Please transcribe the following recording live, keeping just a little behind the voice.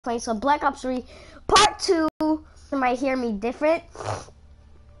playing some Black Ops 3 Part 2. You might hear me different.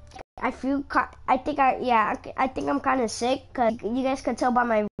 I think I'm kind of sick because you guys can tell by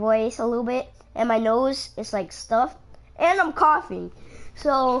my voice a little bit, and my nose is like stuffed, and I'm coughing.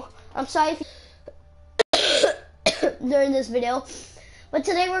 So I'm sorry during this video, but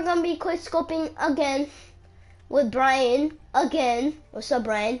today we're gonna be quick scoping again with Brian again. What's up,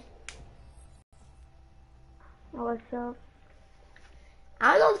 Brian? What's up?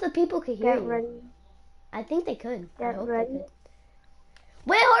 I don't know if the people could hear Get you. ready. I think they could. I hope ready. they could.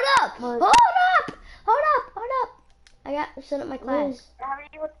 Wait, hold up! What? Hold up! I got to set up my class. I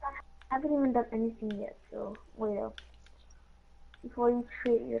haven't even done anything yet, so wait up. Before you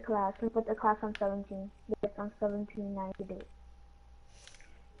create your class, and put the class on 17. Yes, on 17 now today.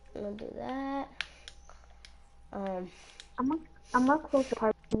 I'm gonna do that. I'm gonna close the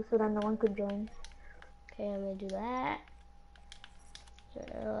party so that no one could join. Okay, I'm gonna do that.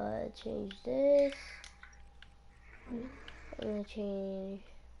 Change this. I'm gonna change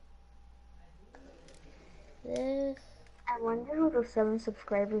this. I wonder who the 7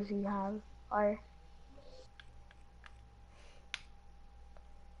 subscribers you have are.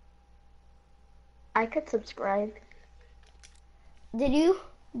 I could subscribe. Did you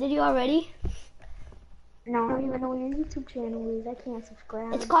already? No, I don't even know what your YouTube channel is. I can't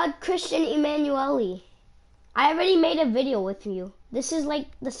subscribe. It's called Christian Emanuele. I already made a video with you. This is like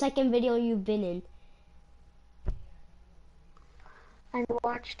the second video you've been in. I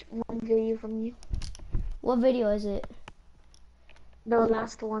watched one video from you. What video is it? The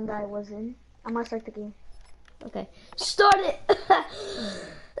last one that I was in. I'm gonna start the game. Okay. Start it!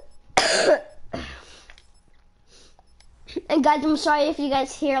 And guys, I'm sorry if you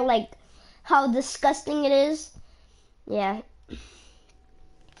guys hear like how disgusting it is. Yeah.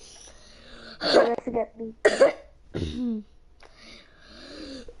 Let's get beat.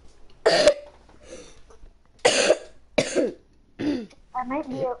 I might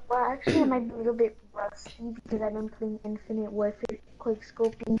be I might be a little bit rusty because I've been playing Infinite Warfare quick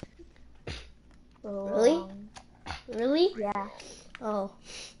scoping. Really? Really? Yeah. Oh.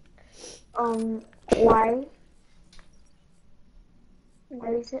 Why? Why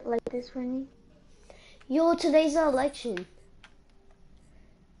is it like this for me? Yo, today's the election.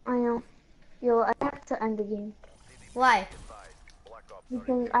 I know. Yo, I have to end the game. Why?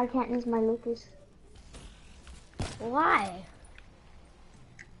 Because I can't use my locus. Why?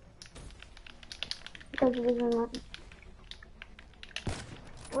 Because it doesn't let me.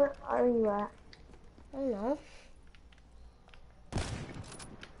 Where are you at? I don't know.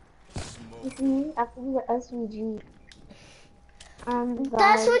 You see, I can use the SVG.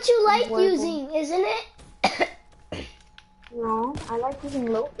 That's what you like using, isn't it? No, I like using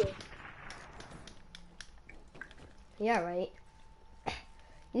locus. Yeah, right.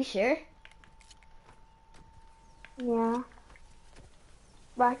 You sure? Yeah.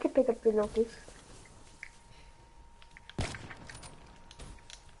 But I could pick up the locus.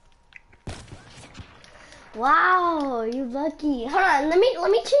 Wow, you lucky. Hold on, let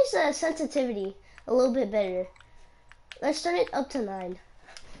me change the sensitivity a little bit better. Let's turn it up to 9.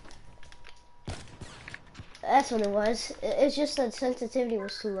 That's what it was. It's just that sensitivity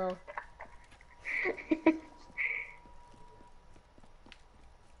was too low.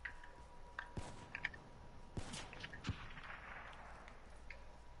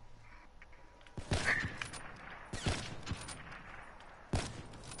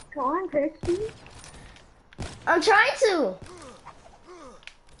 Come on, Christy. I'm trying to.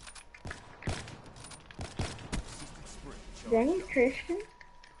 Dang it, Christian.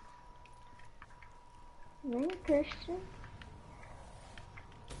 Dang it, Christian.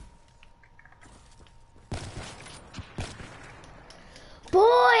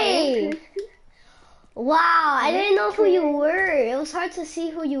 Boy! Wow, I didn't know who you were. It was hard to see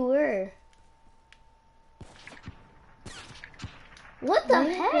who you were. What the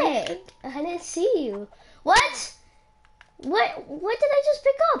heck? I didn't see you. What? What did I just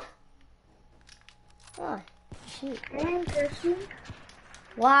pick up? Oh, shoot. Dang, Christian.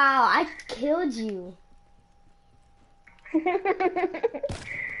 Wow, I killed you. I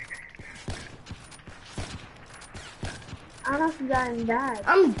don't know if you got him bad.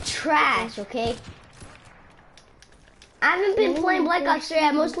 I'm trash, okay? I haven't been playing Black Ops 3.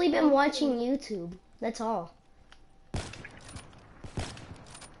 I've mostly been watching YouTube. That's all.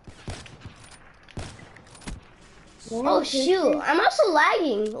 Oh shoot! I'm also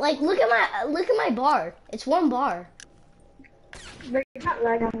lagging. Like, look at my bar. It's 1 bar. But you're not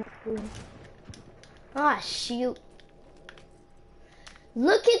lagging on the screen. Ah shoot!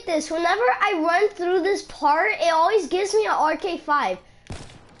 Look at this. Whenever I run through this part, it always gives me an RK5.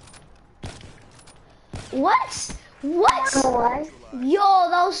 What? What? Why? Yo,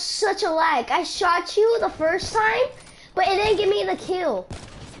 that was such a lag. I shot you the first time, but it didn't give me the kill.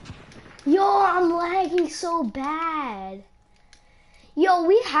 Yo, I'm lagging so bad. Yo,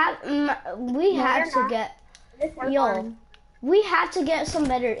 we have to get. Yo, we have to get some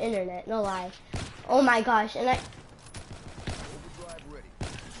better internet. No lie. Oh my gosh, and I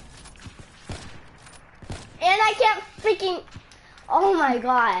can't freaking. Oh my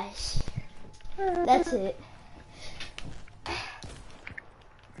gosh. That's it.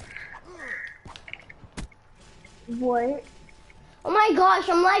 What? Oh my gosh,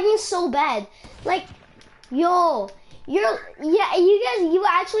 I'm lagging so bad. Like, yo, you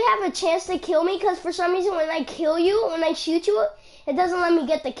actually have a chance to kill me because for some reason when I kill you, when I shoot you, it doesn't let me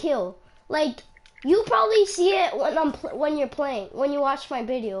get the kill. Like, you probably see it when you're playing, when you watch my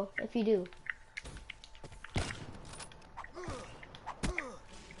video, if you do.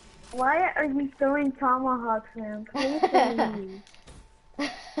 Why are you throwing tomahawks, man? Please tell me.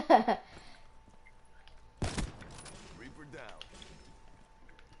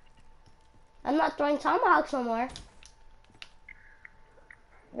 I'm not throwing tomahawks no more.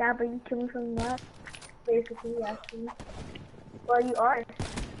 Yeah, but you kill me from that. Basically, actually. Well, you are.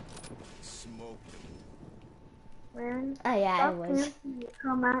 Smoke. Man. Oh yeah, I Stop was. camping.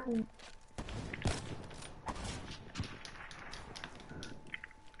 Come at me.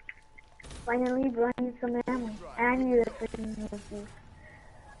 Finally, bro, I need some ammo. And I need a freaking movie.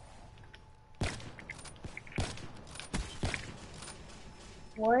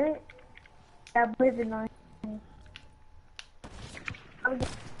 What? That was annoying.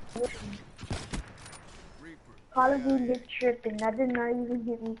 Call of Duty is tripping. That did not even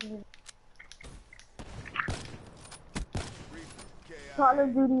hit me. Call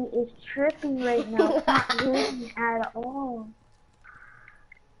of Duty is tripping right now. It's not hitting me at all.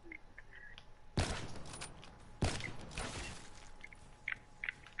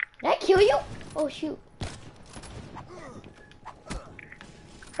 Did I kill you? Oh shoot.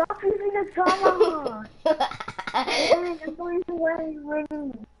 Stop using the tomahawk! Man, that's the reason why I'm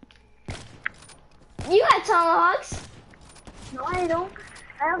winning. You got tomahawks. No, I don't.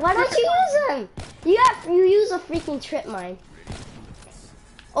 Why don't you use them? You use a freaking trip mine.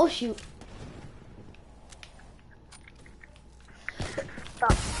 Oh shoot.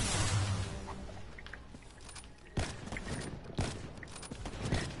 Stop.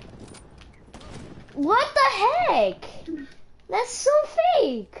 What the heck? That's so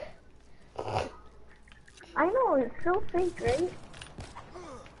fake. I know, it's so fake, right?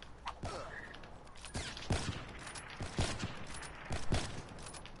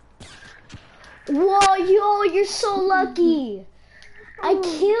 Whoa, yo, you're so lucky. I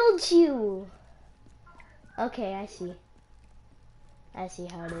killed you. Okay, I see. I see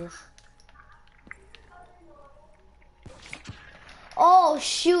how it is. Oh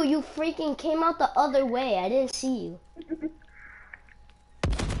shoot, you freaking came out the other way. I didn't see you.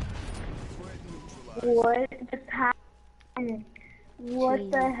 What just happened? What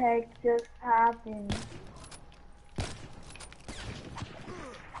Jeez. the heck just happened?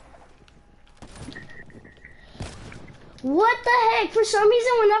 What the heck? For some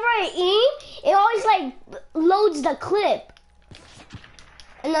reason, whenever I aim, it always like loads the clip.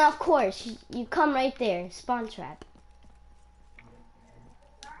 And then of course, you come right there, spawn trap.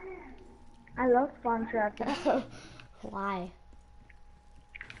 I love spawn trapping. Why?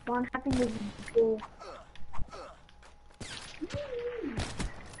 Spawn trapping is good.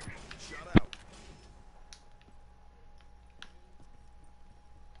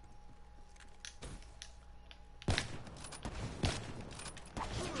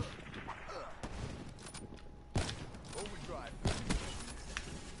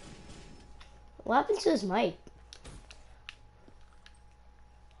 What happened to his mic?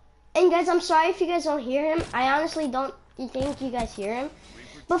 And guys, I'm sorry if you guys don't hear him. I honestly don't think you guys hear him.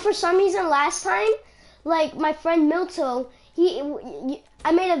 But for some reason last time, like my friend Milto,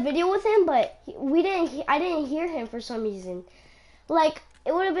 I made a video with him, but I didn't hear him for some reason. Like,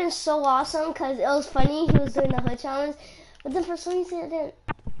 it would have been so awesome because it was funny. He was doing the hood challenge. But then for some reason it didn't.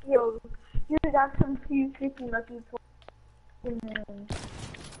 Yo, you got some few freaking lucky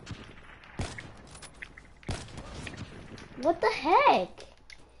What the heck?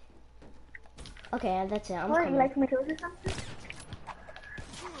 Okay, that's it. I'm What, coming. you like my toes or something?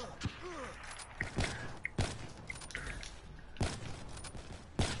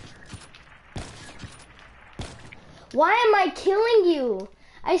 Why am I killing you?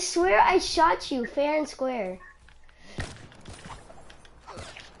 I swear I shot you fair and square.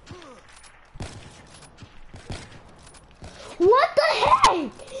 What the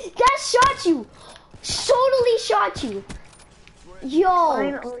heck? That shot you. totally shot you.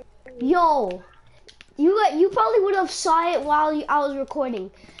 Yo, yo. You probably would have saw it while I was recording.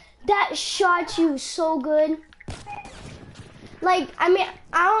 That shot you so good. Like, I mean,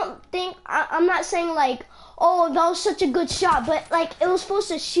 I don't think, I'm not saying like, oh, that was such a good shot, but like, it was supposed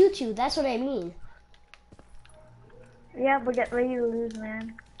to shoot you. That's what I mean. Yeah, but get ready to lose,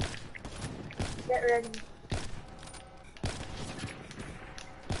 man. Get ready.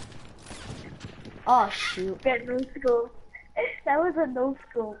 Oh, shoot. Get no scope. That was a no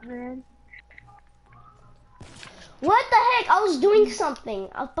scope, man. What the heck? I was doing something,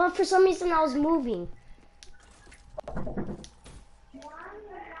 but for some reason I was moving.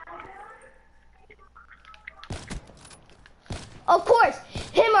 Of course,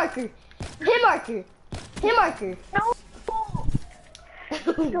 hit marker, hit marker, hit marker. No!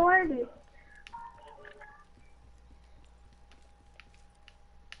 Darn it.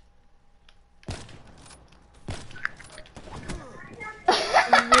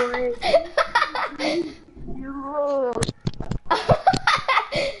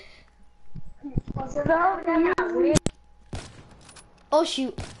 Oh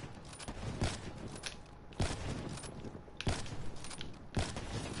shoot.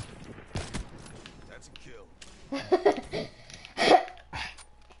 That's a kill.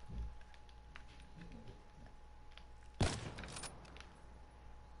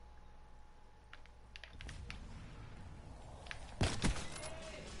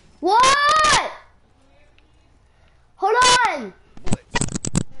 What? Hold on.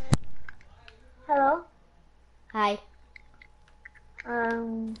 Hello? Hi.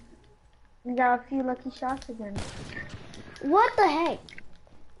 We got a few lucky shots again. What the heck?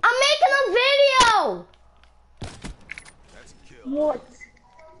 I'm making a video. That's a kill. What?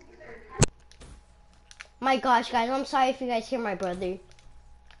 My gosh, guys, I'm sorry if you guys hear my brother.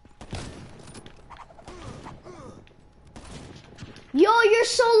 Yo, you're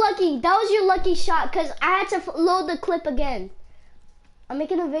so lucky. That was your lucky shot, because I had to load the clip again. I'm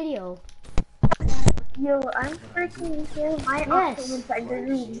making a video. Yo, I'm freaking here. My Yes. inside the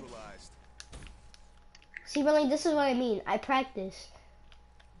room. Neutralized. See, really, this is what I mean. I practice.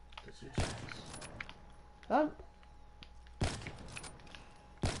 Huh?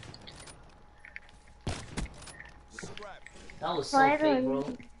 Scrap. That was so fake, bro.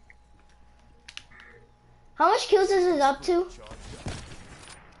 How much kills is it up to?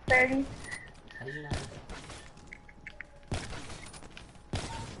 30. How did you not hit that?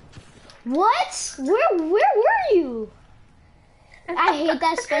 What? Where were you? I hate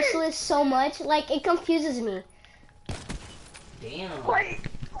that specialist so much. Like, it confuses me. Damn. Wait.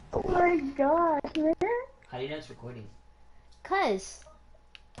 Oh my gosh, man. How do you know it's recording? Cause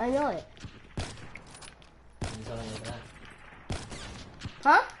I know it. Why are you talking like that?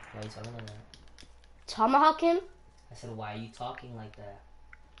 Huh? Why are you talking like that? Tomahawk him? I said, why are you talking like that?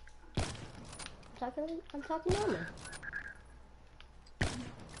 I'm talking normal.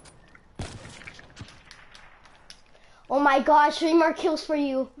 Oh my gosh, 3 more kills for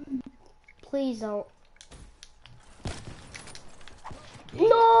you. Please don't. Yeah,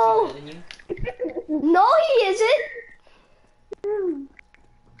 No! is he better than you? No, he isn't.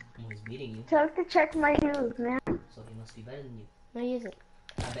 He's beating you, Tell us to check my news, man. so he must be better than you. No, he isn't.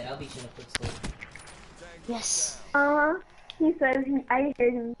 I bet I'll beat you in a quick score. Yes. He says I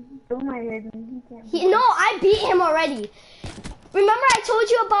heard him. Boom, I heard him. He can't. No, I beat him already. Remember I told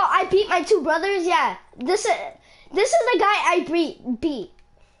you about I beat my 2 brothers? Yeah. This is the guy I beat.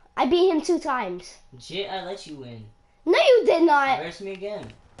 I beat him 2 times. Jit, I let you win. No, you did not. Verse me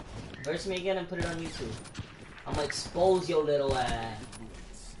again. Verse me again and put it on YouTube. I'm gonna expose your little ass.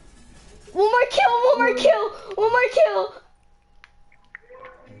 One more kill, one more kill, one more kill.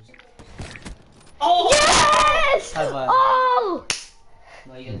 Oh! Yes! High five. Oh!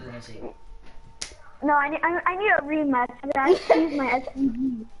 No, you gotta do that shit. No, I need a rematch. I had to use my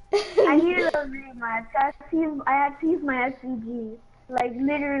SVG. I needed a rematch. I had to use my SVG. Like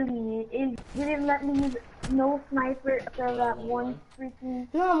literally, it didn't let me use no sniper after that one freaking.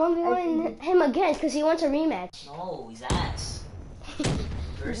 No, I'm 1v1 him again because he wants a rematch. No, he's ass.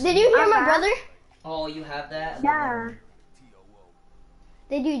 Verse Did me. you hear my brother? Oh, you have that? Yeah.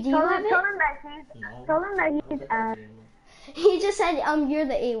 Did you? Do you Tell have him it? No. tell him that he's ass. He just said, you're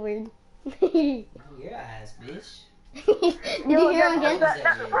the A word. Did You're ass, bitch. you hear him again?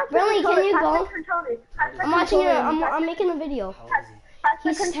 Really, can you go? I'm watching it. I'm making a video. How old is he?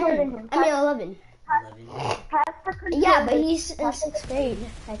 He's 10. I mean 11. 11? Yeah, but he's in 6th grade,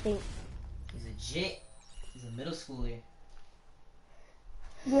 I think. He's a jit. He's a middle schooler.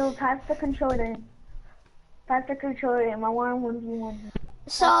 Yo, pass the controller. Pass the controller. I want 1v1.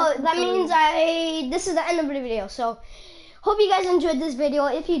 So that means this is the end of the video. So hope you guys enjoyed this video.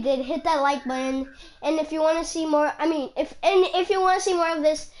 If you did, hit that like button. And if you want to see more, if you want to see more of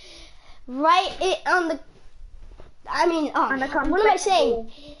this, write it on the. What am I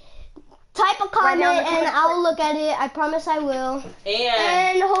saying? Type a comment and I'll look at it. I promise I will.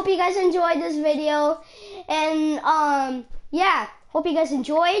 And hope you guys enjoyed this video. And yeah, hope you guys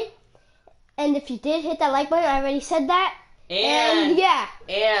enjoyed. And if you did, hit that like button. I already said that. And yeah.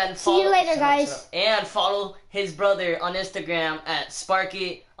 And see you later, guys. And follow his brother on Instagram at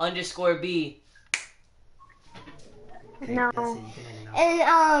Sparky_B. No.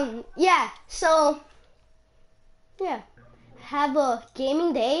 And yeah. So yeah, have a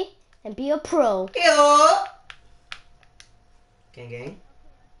gaming day and be a pro. Yo. Gang gang.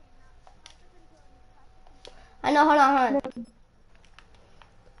 I know. Hold on.